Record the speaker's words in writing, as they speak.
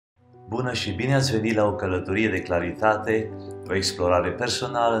Bună și bine ați venit la o călătorie de claritate, o explorare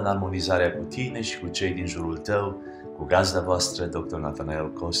personală în armonizarea cu tine și cu cei din jurul tău, cu gazda voastră, Dr.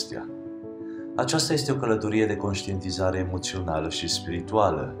 Nathanael Costea. Aceasta este o călătorie de conștientizare emoțională și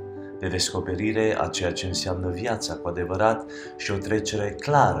spirituală, de descoperire a ceea ce înseamnă viața cu adevărat și o trecere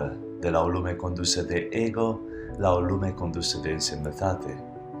clară de la o lume condusă de ego la o lume condusă de însemnătate.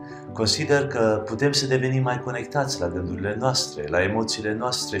 Consider că putem să devenim mai conectați la gândurile noastre, la emoțiile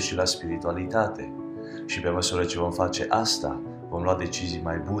noastre și la spiritualitate. Și pe măsură ce vom face asta, vom lua decizii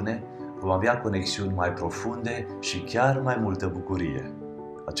mai bune, vom avea conexiuni mai profunde și chiar mai multă bucurie.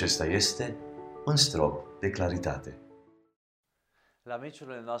 Acesta este un strop de claritate. La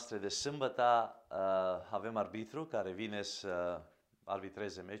meciurile noastre de sâmbătă avem arbitru care vine să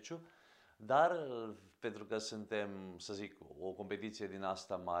arbitreze meciul, dar pentru că suntem, să zic, o competiție din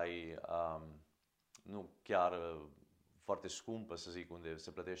asta mai, nu chiar foarte scumpă, să zic, unde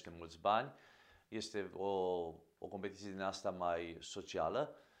se plătește mulți bani, este o competiție din asta mai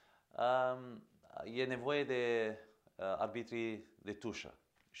socială, e nevoie de arbitrii de tușă.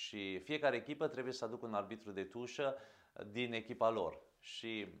 Și fiecare echipă trebuie să aducă un arbitru de tușă din echipa lor.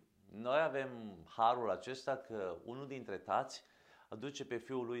 Și noi avem harul acesta că unul dintre tați aduce pe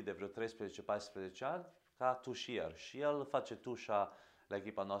fiul lui de vreo 13-14 ani ca tușier și el face tușa la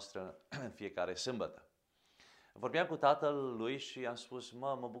echipa noastră în fiecare sâmbătă. Vorbeam cu tatăl lui și am spus,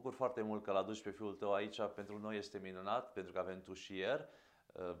 mă bucur foarte mult că l-aduci pe fiul tău aici, pentru noi este minunat, pentru că avem tușier.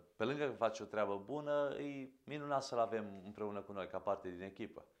 Pe lângă că face o treabă bună, e minunat să-l avem împreună cu noi, ca parte din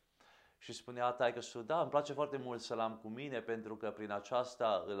echipă. Și spunea taică-su, da, îmi place foarte mult să-l am cu mine, pentru că prin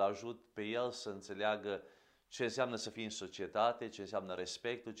aceasta îl ajut pe el să înțeleagă ce înseamnă să fii în societate, ce înseamnă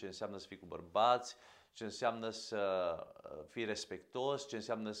respectul, ce înseamnă să fii cu bărbați, ce înseamnă să fii respectos, ce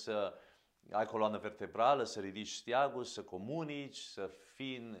înseamnă să ai coloană vertebrală, să ridici steagul, să comunici, să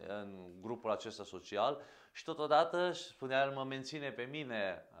fii în grupul acesta social. Și totodată, spunea el, mă menține pe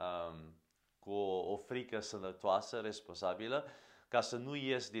mine cu o frică sănătoasă, responsabilă, ca să nu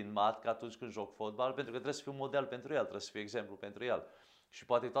ies din matcă atunci când joc fotbal, pentru că trebuie să fiu un model pentru el, trebuie să fiu exemplu pentru el. Și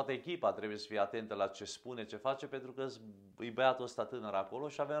poate toată echipa trebuie să fie atentă la ce spune, ce face, pentru că e băiatul ăsta tânăr acolo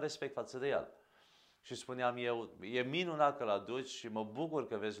și avem respect față de el. Și spuneam eu, e minunat că l-aduci și mă bucur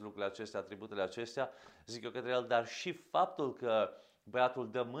că vezi lucrurile acestea, atributele acestea, zic eu către el, dar și faptul că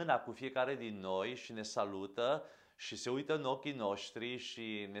băiatul dă mâna cu fiecare din noi și ne salută și se uită în ochii noștri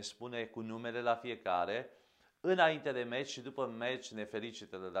și ne spune cu numele la fiecare, înainte de meci și după meci ne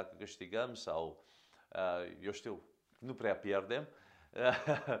felicită dacă câștigăm sau, eu știu, nu prea pierdem.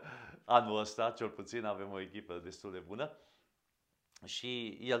 Anul ăsta, cel puțin, avem o echipă destul de bună.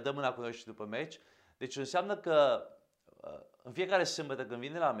 Și el dă mâna cu noi și după meci. Deci înseamnă că în fiecare sâmbătă când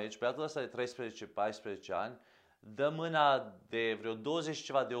vine la meci, băiatul ăsta de 13-14 ani, dă mâna de vreo 20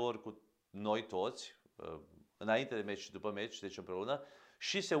 ceva de ori cu noi toți, înainte de meci și după meci, deci împreună,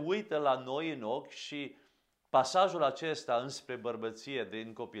 și se uită la noi în ochi și pasajul acesta înspre bărbăție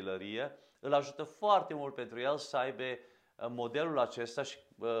din copilărie îl ajută foarte mult pentru el să aibă modelul acesta și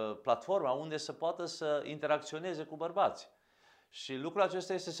platforma unde să poată să interacționeze cu bărbați. Și lucrul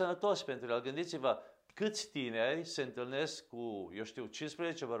acesta este sănătos pentru el. Gândiți-vă, câți tineri se întâlnesc cu, eu știu,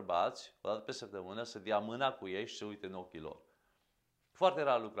 15 bărbați, o dată pe săptămână, să dea mâna cu ei și să uite în ochii lor. Foarte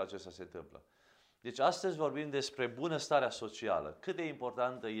rar lucrul acesta se întâmplă. Deci astăzi vorbim despre bunăstarea socială. Cât de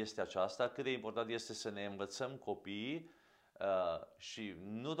importantă este aceasta, cât de important este să ne învățăm copiii și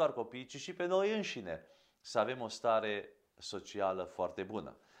nu doar copiii, ci și pe noi înșine, să avem o stare socială foarte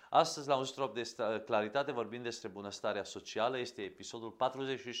bună. Astăzi, la un strop de claritate, vorbim despre bunăstarea socială. Este episodul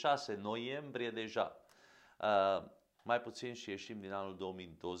 46, noiembrie deja. Mai puțin și ieșim din anul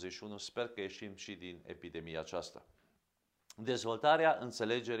 2021. Sper că ieșim și din epidemia aceasta. Dezvoltarea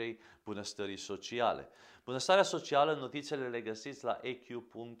înțelegerii bunăstării sociale. Bunăstarea socială, notițele le găsiți la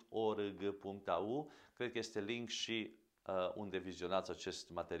eq.org.au. Cred că este link și unde vizionați acest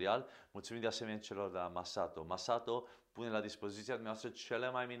material. Mulțumim de asemenea celor de la Masato. Masato pune la dispoziția dumneavoastră cele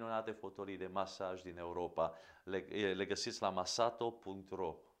mai minunate fotolii de masaj din Europa. Le găsiți la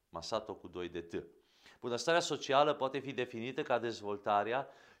masato.ro, Masato cu 2 de T. Bunăstarea socială poate fi definită ca dezvoltarea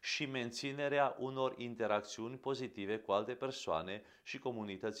și menținerea unor interacțiuni pozitive cu alte persoane și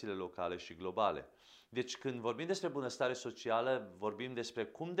comunitățile locale și globale. Deci când vorbim despre bunăstare socială, vorbim despre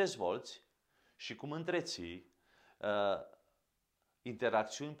cum dezvolți și cum întreții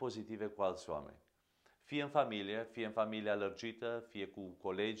interacțiuni pozitive cu alți oameni. Fie în familie lărgită, fie cu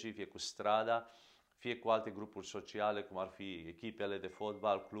colegii, fie cu strada, fie cu alte grupuri sociale, cum ar fi echipele de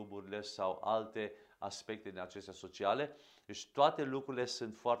fotbal, cluburile sau alte aspecte din acestea sociale. Deci toate lucrurile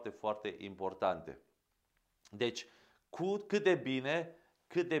sunt foarte, foarte importante. Deci, cât de bine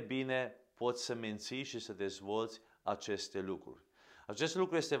cât de bine poți să menții și să dezvolți aceste lucruri. Acest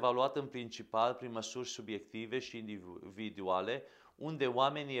lucru este evaluat în principal prin măsuri subiective și individuale, unde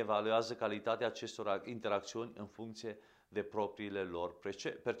oamenii evaluează calitatea acestor interacțiuni în funcție de propriile lor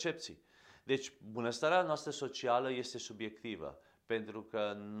percepții. Deci, bunăstarea noastră socială este subiectivă, pentru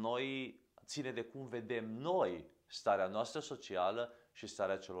că noi ține de cum vedem noi starea noastră socială și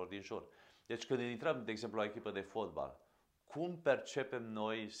starea celor din jur. Deci când intrăm, de exemplu, la echipă de fotbal, cum percepem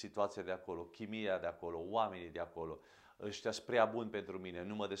noi situația de acolo, chimia de acolo, oamenii de acolo, ăștia sunt prea buni pentru mine,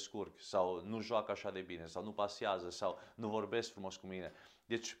 nu mă descurc, sau nu joacă așa de bine, sau nu pasează, sau nu vorbesc frumos cu mine.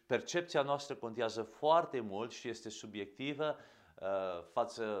 Deci percepția noastră contează foarte mult și este subiectivă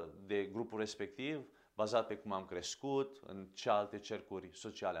față de grupul respectiv, bazat pe cum am crescut, în ce alte cercuri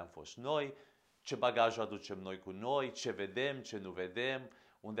sociale am fost noi, ce bagaj aducem noi cu noi, ce vedem, ce nu vedem,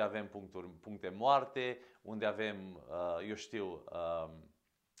 unde avem puncte moarte, unde avem,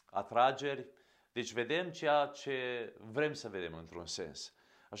 atrageri. Deci vedem ceea ce vrem să vedem într-un sens.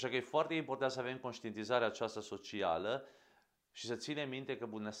 Așa că e foarte important să avem conștientizarea aceasta socială și să ținem minte că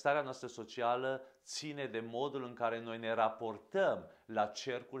bunăstarea noastră socială ține de modul în care noi ne raportăm la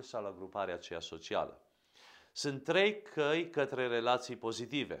cercul sau la gruparea aceea socială. Sunt 3 căi către relații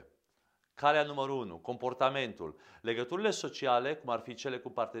pozitive. Calea numărul 1, comportamentul. Legăturile sociale, cum ar fi cele cu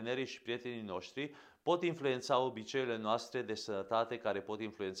partenerii și prietenii noștri, pot influența obiceiurile noastre de sănătate, care pot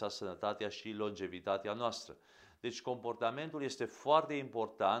influența sănătatea și longevitatea noastră. Deci comportamentul este foarte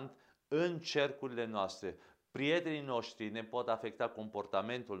important în cercurile noastre. Prietenii noștri ne pot afecta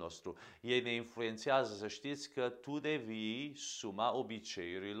comportamentul nostru. Ei ne influențează, să știți că tu devii suma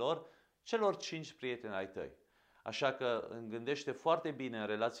obiceiurilor celor 5 prieteni ai tăi. Așa că gândește foarte bine în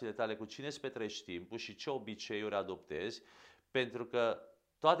relațiile tale cu cine îți petreci timpul și ce obiceiuri adoptezi, pentru că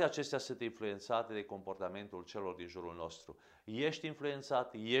toate acestea sunt influențate de comportamentul celor din jurul nostru. Ești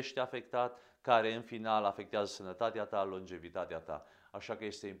influențat, ești afectat, care în final afectează sănătatea ta, longevitatea ta. Așa că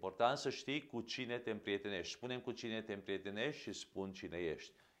este important să știi cu cine te împrietenești. Spunem cu cine te împrietenești și spun cine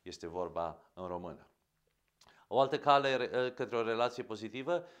ești. Este vorba în română. O altă cale către o relație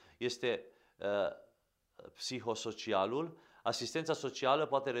pozitivă este psihosocialul. Asistența socială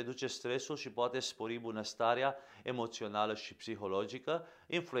poate reduce stresul și poate spori bunăstarea emoțională și psihologică,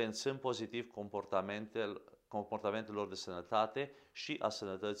 influențând pozitiv comportamentelor de sănătate și a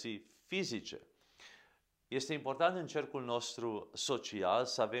sănătății fizice. Este important în cercul nostru social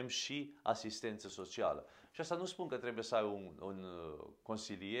să avem și asistență socială. Și asta nu spun că trebuie să ai un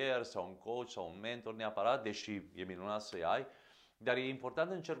consilier sau un coach sau un mentor neapărat, deși e minunat să-i ai, dar e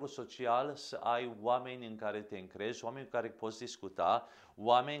important în cercul social să ai oameni în care te încrezi, oameni cu care poți discuta,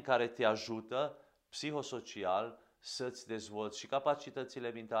 oameni care te ajută psihosocial să-ți dezvolți și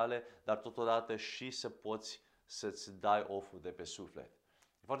capacitățile mentale, dar totodată și să poți să-ți dai oful de pe suflet.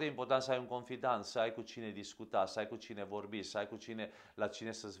 E foarte important să ai un confidant, să ai cu cine discuta, să ai cu cine vorbi, să ai cu la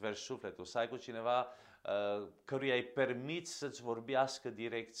cine să-ți vergi sufletul, să ai cu cineva căruia îi permiți să-ți vorbească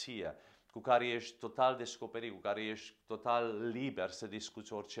direcție, cu care ești total descoperit, cu care ești total liber să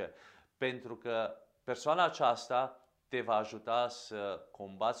discuți orice. Pentru că persoana aceasta te va ajuta să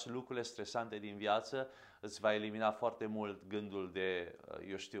combați lucrurile stresante din viață, îți va elimina foarte mult gândul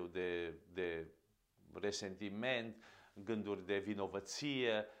de resentiment, gânduri de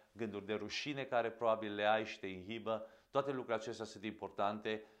vinovăție, gânduri de rușine care probabil le ai și te inhibă. Toate lucrurile acestea sunt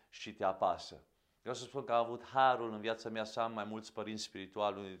importante și te apasă. Vreau să spun că am avut harul în viața mea să am mai mulți părinți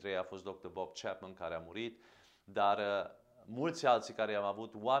spirituali, unul dintre ei a fost Dr. Bob Chapman, care a murit, dar mulți alții care am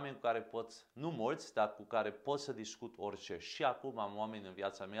avut, oameni cu care nu mulți, dar cu care pot să discut orice. Și acum am oameni în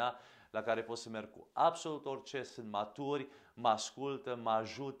viața mea la care pot să merg cu absolut orice, sunt maturi, mă ascultă, mă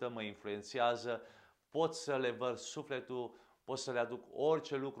ajută, mă influențează, pot să le văr sufletul, pot să le aduc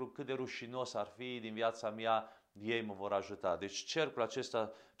orice lucru, cât de rușinos ar fi din viața mea, ei mă vor ajuta. Deci cercul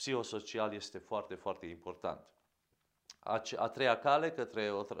acesta psihosocial este foarte, foarte important. A treia cale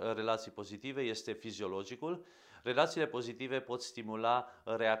către relații pozitive este fiziologicul. Relațiile pozitive pot stimula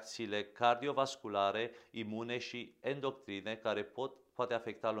reacțiile cardiovasculare, imune și endocrine care poate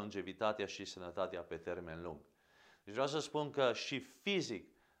afecta longevitatea și sănătatea pe termen lung. Deci vreau să spun că și fizic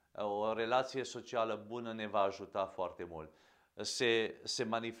o relație socială bună ne va ajuta foarte mult. Se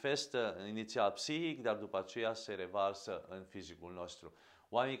manifestă inițial psihic, dar după aceea se revarsă în fizicul nostru.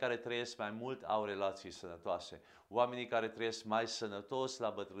 Oamenii care trăiesc mai mult au relații sănătoase. Oamenii care trăiesc mai sănătos la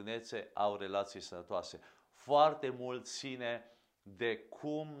bătrânețe au relații sănătoase. Foarte mult ține de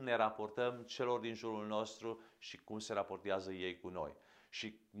cum ne raportăm celor din jurul nostru și cum se raportează ei cu noi.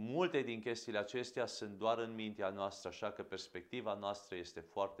 Și multe din chestiile acestea sunt doar în mintea noastră, așa că perspectiva noastră este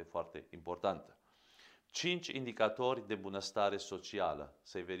foarte, foarte importantă. 5 indicatori de bunăstare socială.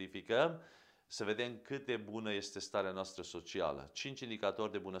 Să-i verificăm, să vedem cât de bună este starea noastră socială. 5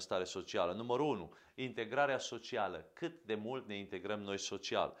 indicatori de bunăstare socială. Numărul 1. Integrarea socială. Cât de mult ne integrăm noi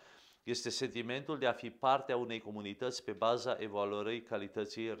social. Este sentimentul de a fi parte a unei comunități pe baza evaluării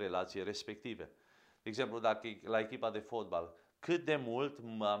calității relației respective. De exemplu, dacă la echipa de fotbal, cât de mult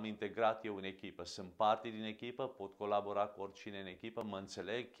m-am integrat eu în echipă? Sunt parte din echipă, pot colabora cu oricine în echipă, mă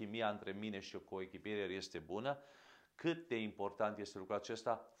înțeleg, chimia între mine și coechipierul este bună. Cât de important este lucrul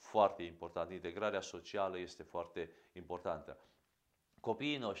acesta? Foarte important. Integrarea socială este foarte importantă.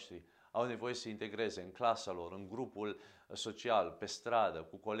 Copiii noștri au nevoie să se integreze în clasa lor, în grupul social, pe stradă,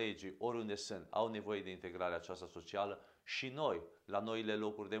 cu colegii, oriunde sunt. Au nevoie de integrarea aceasta socială și noi, la noile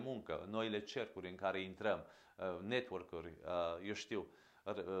locuri de muncă, noile cercuri în care intrăm, network-uri, eu știu,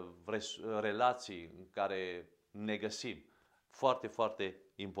 relații în care ne găsim. Foarte, foarte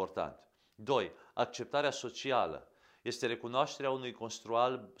important. 2. Acceptarea socială. Este recunoașterea unui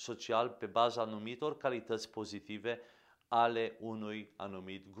construct social pe baza anumitor calități pozitive ale unui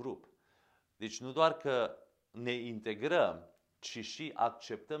anumit grup. Deci nu doar că ne integrăm, ci și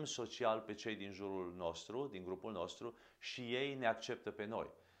acceptăm social pe cei din jurul nostru, din grupul nostru, și ei ne acceptă pe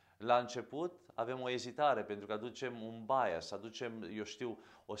noi. La început avem o ezitare pentru că aducem un bias, aducem, eu știu,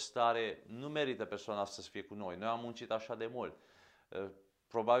 o stare, nu merită persoana asta să fie cu noi. Noi am muncit așa de mult.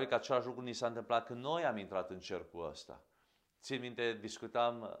 Probabil că același lucru ni s-a întâmplat când noi am intrat în cercul ăsta. Țin minte,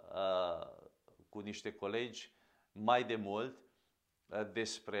 discutam cu niște colegi mai de mult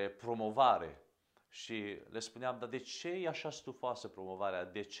despre promovare și le spuneam, dar de ce e așa stufoasă promovarea?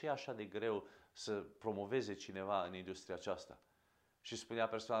 De ce e așa de greu să promoveze cineva în industria aceasta? Și spunea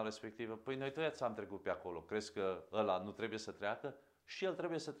persoana respectivă, păi noi toți am trecut pe acolo, crezi că ăla nu trebuie să treacă? Și el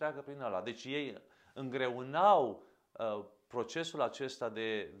trebuie să treacă prin ăla. Deci ei îngreunau procesul acesta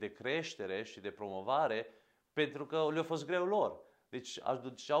de creștere și de promovare pentru că le-a fost greu lor. Deci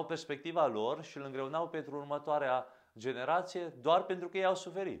aduceau perspectiva lor și îl îngreunau pentru următoarea generație doar pentru că ei au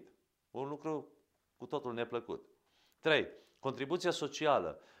suferit. Un lucru cu totul neplăcut. 3. Contribuția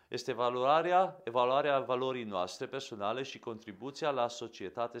socială este evaluarea valorii noastre personale și contribuția la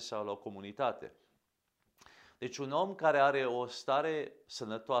societate sau la o comunitate. Deci un om care are o stare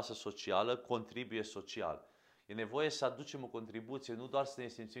sănătoasă socială contribuie social. E nevoie să aducem o contribuție, nu doar să ne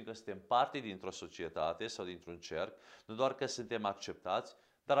simțim că suntem parte dintr-o societate sau dintr-un cerc, nu doar că suntem acceptați,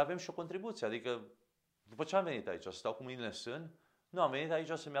 dar avem și o contribuție. Adică, după ce am venit aici, să stau cu mâinile în sân? Nu, am venit aici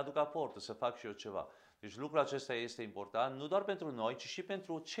să-mi aduc aportul, să fac și eu ceva. Deci lucrul acesta este important, nu doar pentru noi, ci și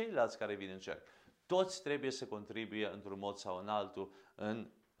pentru ceilalți care vin în cerc. Toți trebuie să contribuie într-un mod sau în altul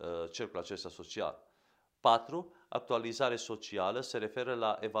în cercul acesta social. 4. Actualizare socială se referă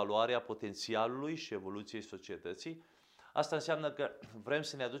la evaluarea potențialului și evoluției societății. Asta înseamnă că vrem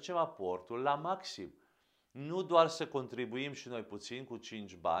să ne aducem aportul la maxim. Nu doar să contribuim și noi puțin cu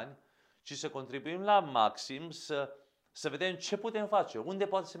 5 bani, ci să contribuim la maxim, să vedem ce putem face, unde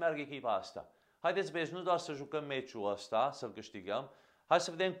poate să meargă echipa asta. Haideți, vezi, nu doar să jucăm meciul ăsta, să-l câștigăm, hai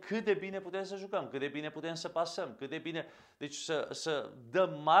să vedem cât de bine putem să jucăm, cât de bine putem să pasăm, cât de bine... Deci să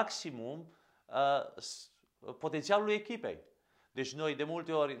dăm maximum potențialul echipei. Deci noi de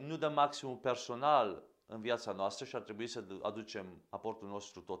multe ori nu dăm maximum personal în viața noastră și ar trebui să aducem aportul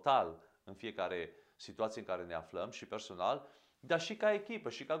nostru total în fiecare situație în care ne aflăm și personal, dar și ca echipă,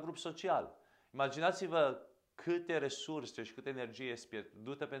 și ca grup social. Imaginați-vă câte resurse și câte energie este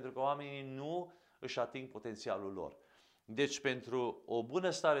pierdută pentru că oamenii nu își ating potențialul lor. Deci pentru o bună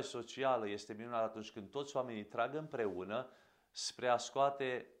stare socială este minunat atunci când toți oamenii trag împreună spre a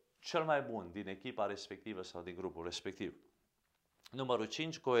scoate cel mai bun din echipa respectivă sau din grupul respectiv. Numărul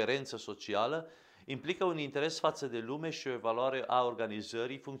 5, coerență socială, implică un interes față de lume și o evaluare a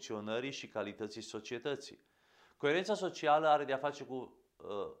organizării, funcționării și calității societății. Coerența socială are de a face cu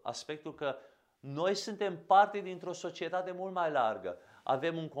aspectul că noi suntem parte dintr-o societate mult mai largă.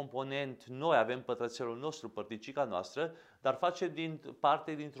 Avem un component noi, avem pătrățelul nostru, părticica noastră, dar facem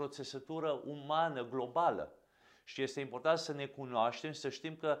parte dintr-o țesătură umană, globală. Și este important să ne cunoaștem, să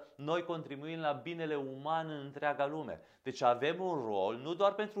știm că noi contribuim la binele uman în întreaga lume. Deci avem un rol, nu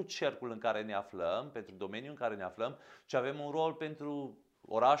doar pentru cercul în care ne aflăm, pentru domeniul în care ne aflăm, ci avem un rol pentru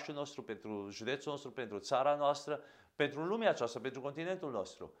orașul nostru, pentru județul nostru, pentru țara noastră, pentru lumea aceasta, pentru continentul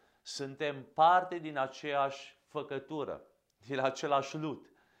nostru. Suntem parte din aceeași făcătură, din același lut.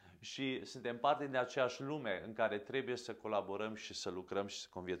 Și suntem parte din aceeași lume în care trebuie să colaborăm și să lucrăm și să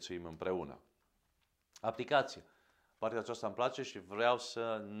conviețuim împreună. Aplicație. Partea aceasta îmi place și vreau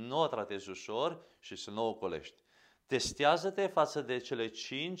să nu o tratezi ușor și să nu o colești. Testează-te față de cei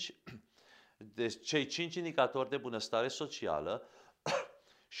 5 indicatori de bunăstare socială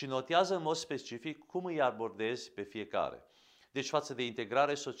și notează în mod specific cum îi abordezi pe fiecare. Deci față de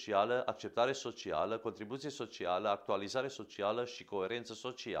integrare socială, acceptare socială, contribuție socială, actualizare socială și coerență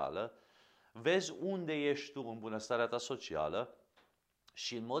socială, vezi unde ești tu în bunăstarea ta socială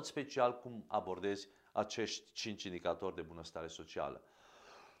și în mod special cum abordezi acești 5 indicatori de bunăstare socială.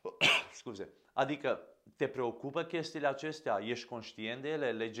 Scuze. Adică te preocupă chestiile acestea, ești conștient de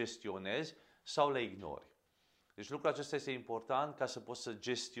ele, le gestionezi sau le ignori. Deci lucrul acesta este important ca să poți să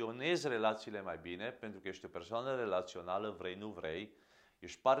gestionezi relațiile mai bine, pentru că ești o persoană relațională, vrei, nu vrei,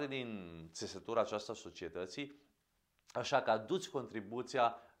 ești parte din țesătura aceasta societății, așa că aduci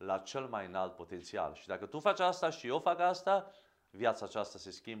contribuția la cel mai înalt potențial. Și dacă tu faci asta și eu fac asta, viața aceasta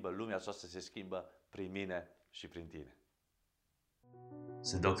se schimbă, lumea aceasta se schimbă prin mine și prin tine.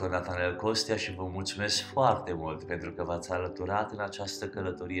 Sunt Dr. Nathanael Costea și vă mulțumesc foarte mult pentru că v-ați alăturat în această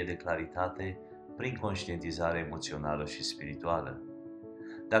călătorie de claritate prin conștientizare emoțională și spirituală.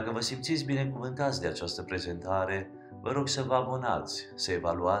 Dacă vă simțiți binecuvântați de această prezentare, vă rog să vă abonați, să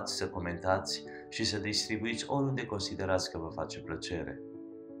evaluați, să comentați și să distribuiți oriunde considerați că vă face plăcere.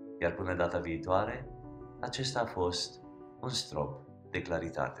 Iar până data viitoare, acesta a fost un strop de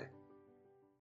claritate.